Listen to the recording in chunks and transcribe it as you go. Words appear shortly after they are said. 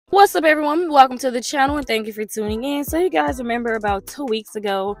What's up, everyone? Welcome to the channel and thank you for tuning in. So you guys remember about 2 weeks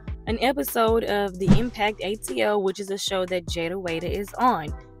ago an episode of the Impact ATL, which is a show that Jayda Cheaves is on.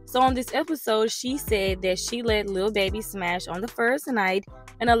 So on this episode, she said that she let Lil Baby smash on the first night,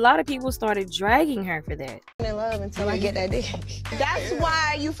 and a lot of people started dragging her for that. In love until I get that dick. That's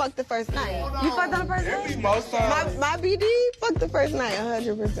why you fucked the first night. You fucked on the first night? My BD fucked the first night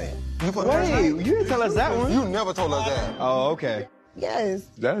 100%. Wait, you didn't tell us that one. You never told us that. Oh, okay. Yes.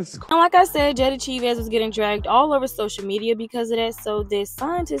 That's cool. And like I said, Jayda Cheaves was getting dragged all over social media because of that. So this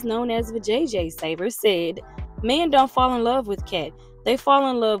scientist known as the JJ Saver said, men don't fall in love with cat. They fall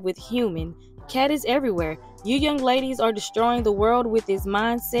in love with human. Cat is everywhere. You young ladies are destroying the world with this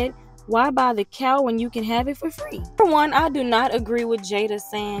mindset. Why buy the cow when you can have it for free? For one, I do not agree with Jayda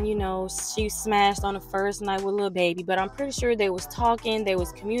saying, she smashed on the first night with Lil Baby, but I'm pretty sure they was talking, they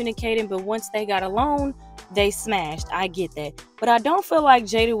was communicating, but once they got alone, they smashed. I get that. But I don't feel like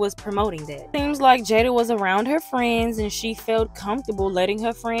Jayda was promoting that. Seems like Jayda was around her friends and she felt comfortable letting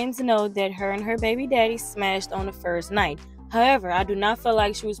her friends know that her and her baby daddy smashed on the first night. However, I do not feel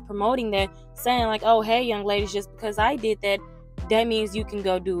like she was promoting that, saying like, oh, hey, young ladies, just because I did that, that means you can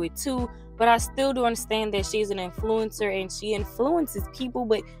go do it too. But I still do understand that she's an influencer and she influences people,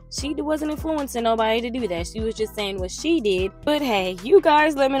 but she wasn't influencing nobody to do that. She was just saying what she did. But hey, you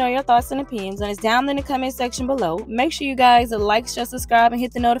guys let me know your thoughts and opinions, and it's down in the comment section below. Make sure you guys like, share, subscribe, and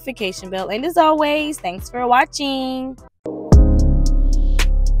hit the notification bell. And as always, thanks for watching.